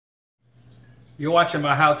You're watching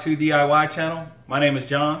my How To DIY channel. My name is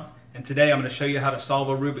John, and today I'm going to show you how to solve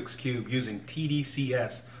a Rubik's Cube using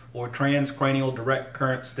tDCS, or transcranial direct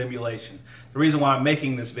current stimulation. The reason why I'm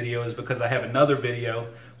making this video is because I have another video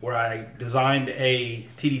where I designed a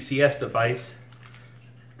tDCS device,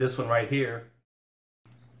 this one right here.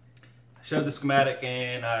 I showed the schematic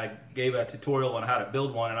and I gave a tutorial on how to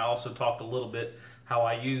build one, and I also talked a little bit how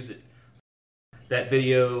I use it. That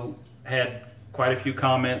video had quite a few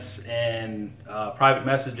comments and private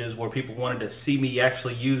messages where people wanted to see me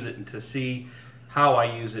actually use it and to see how I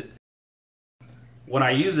use it. When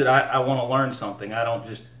I use it, I want to learn something. I don't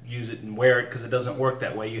just use it and wear it, because it doesn't work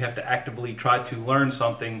that way. You have to actively try to learn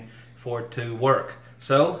something for it to work.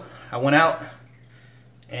 So I went out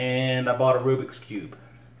and I bought a Rubik's Cube.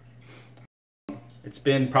 It's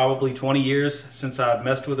been probably 20 years since I've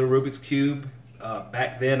messed with a Rubik's Cube.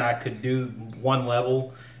 Back then I could do one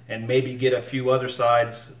level and maybe get a few other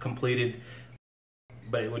sides completed,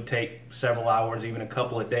 but it would take several hours, even a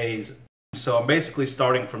couple of days. So I'm basically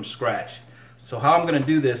starting from scratch. So how I'm going to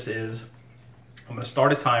do this is I'm going to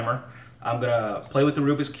start a timer. I'm going to play with the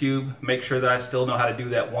Rubik's Cube, make sure that I still know how to do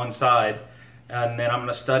that one side, and then I'm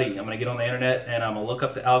going to study. I'm going to get on the internet and I'm going to look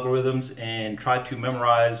up the algorithms and try to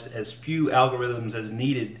memorize as few algorithms as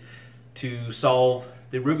needed to solve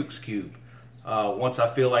the Rubik's Cube. Once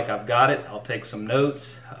I feel like I've got it, I'll take some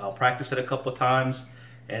notes, I'll practice it a couple of times,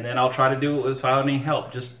 and then I'll try to do it without any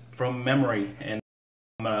help, just from memory. And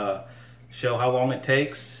I'm going to show how long it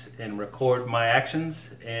takes and record my actions,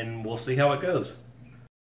 and we'll see how it goes.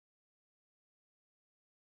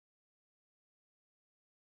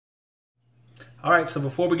 Alright, so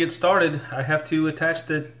before we get started, I have to attach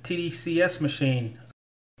the tDCS machine.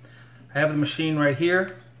 I have the machine right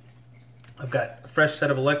here. I've got a fresh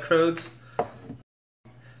set of electrodes.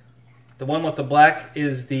 The one with the black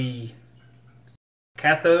is the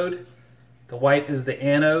cathode, the white is the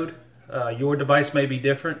anode. Your device may be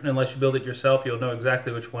different. Unless you build it yourself, you'll know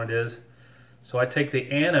exactly which one it is. So I take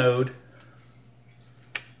the anode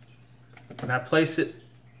and I place it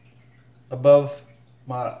above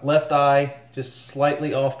my left eye, just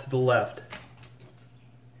slightly off to the left.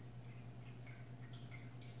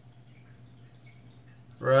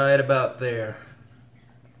 Right about there.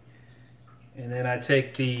 And then I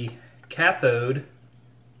take the cathode,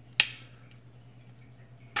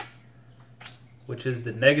 which is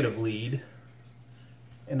the negative lead,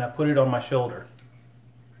 and I put it on my shoulder.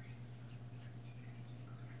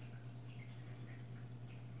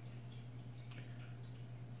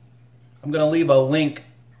 I'm going to leave a link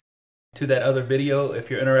to that other video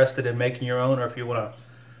if you're interested in making your own, or if you want to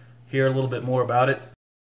hear a little bit more about it.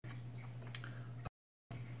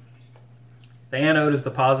 The anode is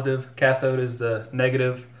the positive, cathode is the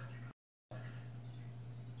negative.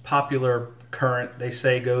 Popular current, they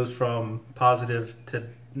say, goes from positive to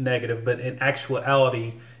negative, but in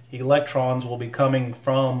actuality, electrons will be coming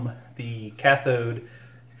from the cathode,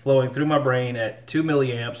 flowing through my brain at 2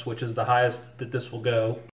 milliamps, which is the highest that this will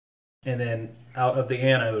go, and then out of the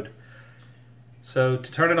anode. So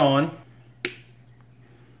to turn it on,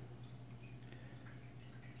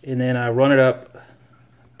 and then I run it up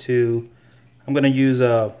to, I'm going to use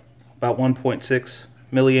about 1.6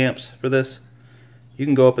 milliamps for this. You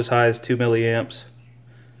can go up as high as 2 milliamps,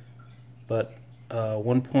 but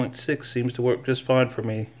 1.6 seems to work just fine for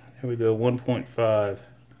me. Here we go, 1.5.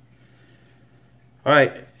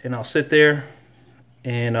 Alright, and I'll sit there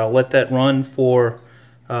and I'll let that run for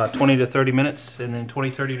 20 to 30 minutes, and then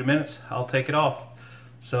 20-30 minutes I'll take it off.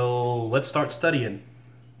 So let's start studying.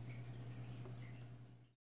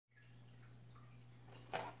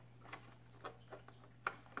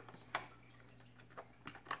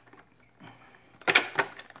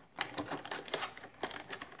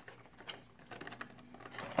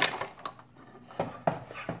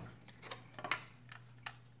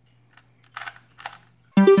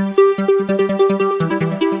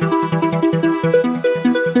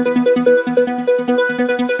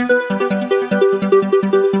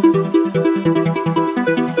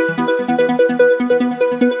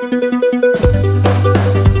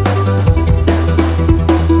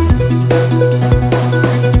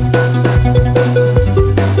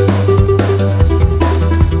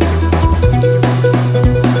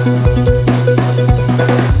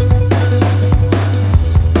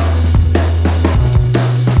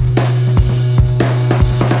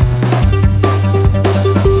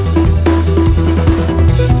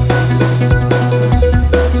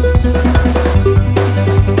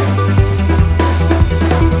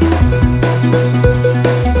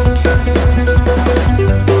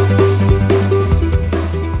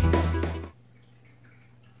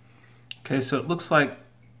 Okay, so it looks like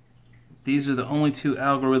these are the only two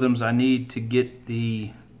algorithms I need to get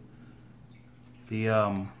the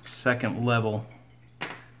second level.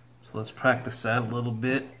 So let's practice that a little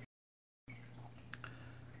bit.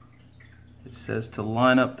 It says to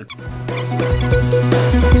line up the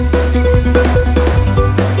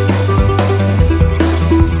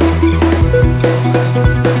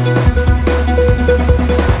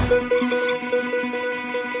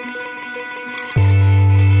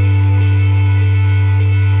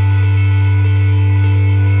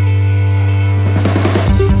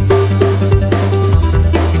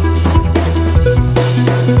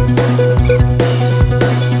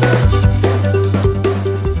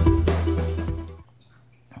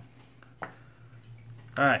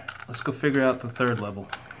Alright, let's go figure out the third level.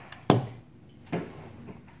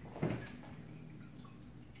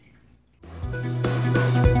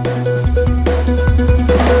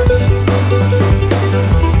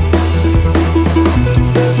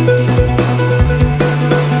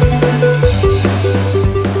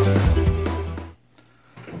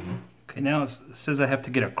 Okay, now it says I have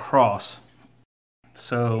to get a cross.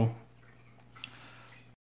 So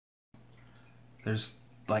there's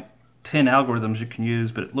like 10 algorithms you can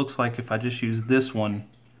use, but it looks like if I just use this one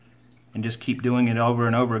and just keep doing it over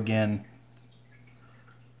and over again,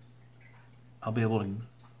 I'll be able to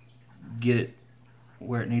get it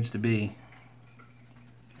where it needs to be.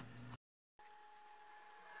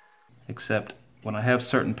 Except when I have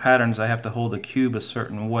certain patterns, I have to hold the cube a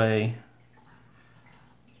certain way.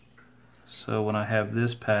 So when I have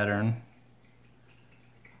this pattern,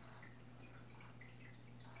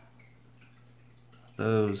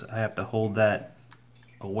 those, I have to hold that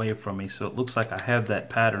away from me. So it looks like I have that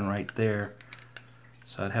pattern right there.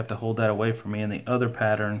 So I'd have to hold that away from me. And the other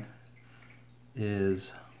pattern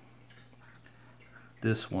is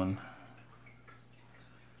this one.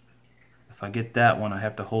 If I get that one, I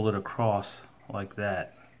have to hold it across like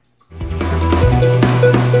that.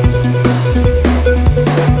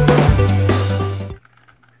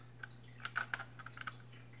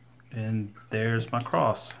 And there's my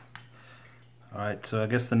cross. Alright, so I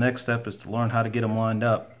guess the next step is to learn how to get them lined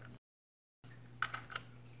up.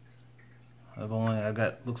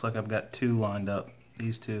 Looks like I've got two lined up,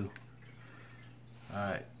 these two.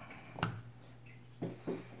 Alright.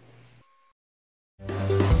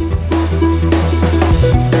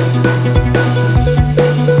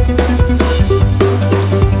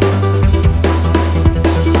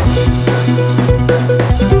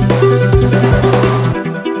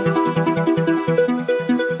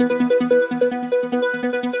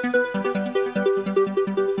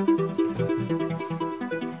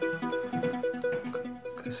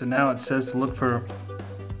 So now it says to look for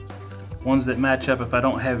ones that match up. If I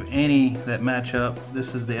don't have any that match up,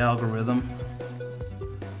 this is the algorithm.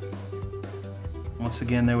 Once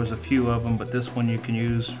again, there was a few of them, but this one you can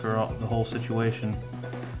use for the whole situation.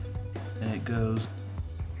 And it goes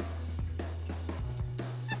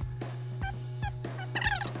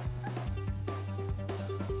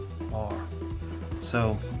R.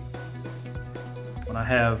 So when I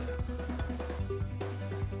have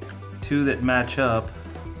two that match up,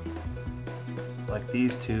 like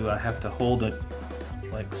these two, I have to hold it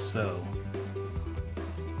like so.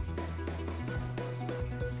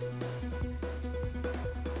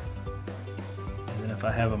 And then if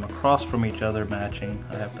I have them across from each other matching,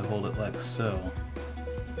 I have to hold it like so.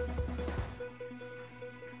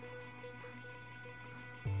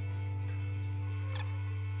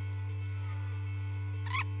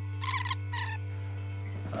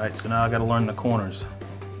 Alright, so now I gotta learn the corners.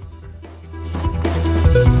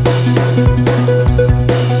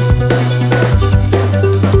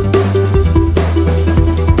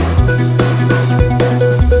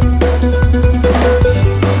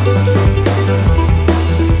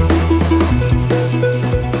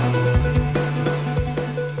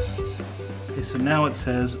 Okay, so now it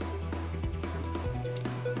says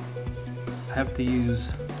I have to use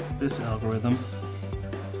this algorithm,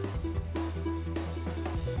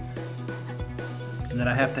 and then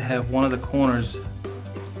I have to have one of the corners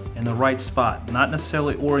in the right spot, not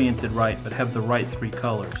necessarily oriented right, but have the right three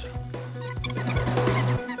colors.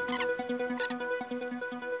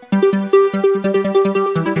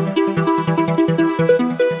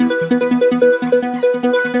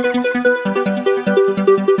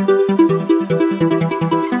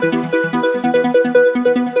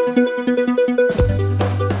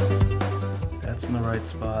 That's in the right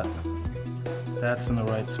spot. That's in the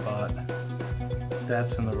right spot.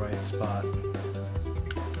 That's in the right spot.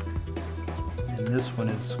 And this one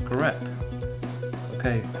is correct.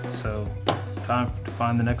 Okay, so time to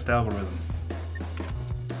find the next algorithm.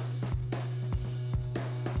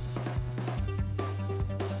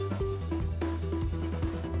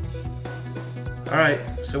 Alright,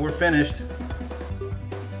 so we're finished.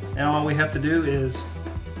 Now all we have to do is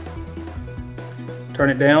turn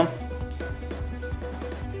it down,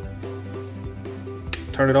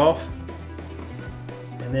 turn it off,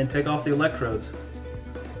 and then take off the electrodes.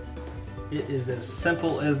 It is as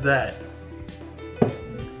simple as that.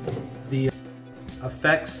 The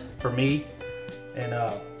effects for me and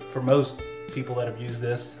for most people that have used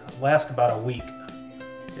this last about a week.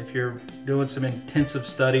 If you're doing some intensive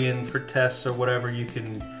studying for tests or whatever, you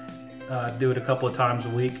can do it a couple of times a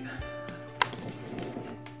week.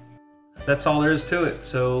 That's all there is to it.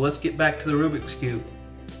 So let's get back to the Rubik's Cube.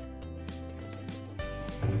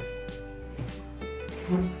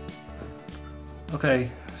 Okay,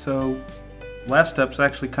 so last step's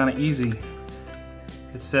actually kind of easy.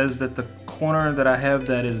 It says that the corner that I have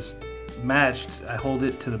that is matched, I hold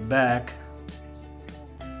it to the back.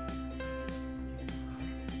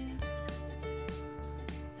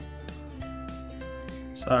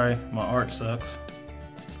 Sorry, my art sucks.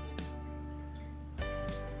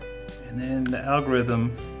 And then the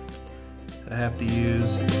algorithm that I have to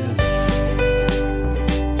use is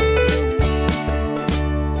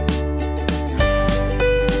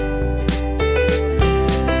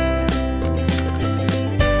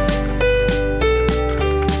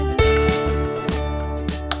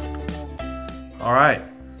alright,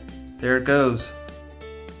 there it goes.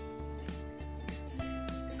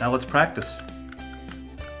 Now let's practice.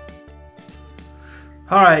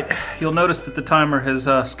 Alright, you'll notice that the timer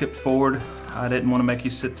has skipped forward. I didn't want to make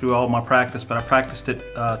you sit through all my practice, but I practiced it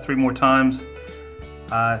 3 more times.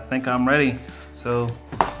 I think I'm ready. So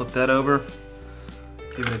flip that over,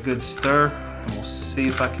 give it a good stir, and we'll see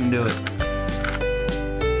if I can do it.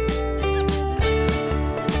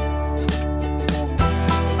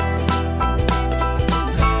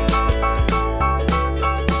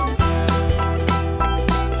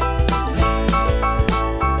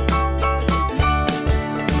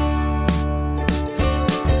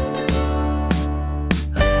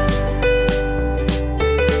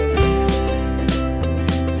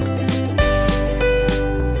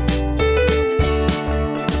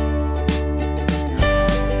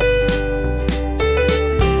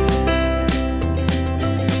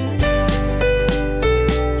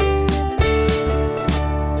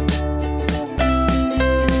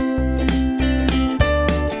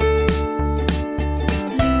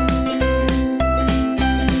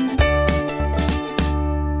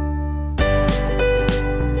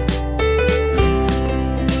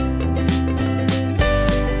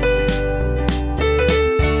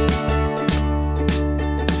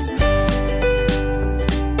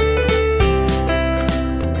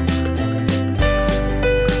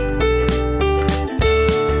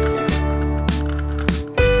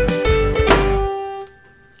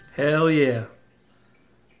 Hell yeah.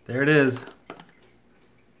 There it is.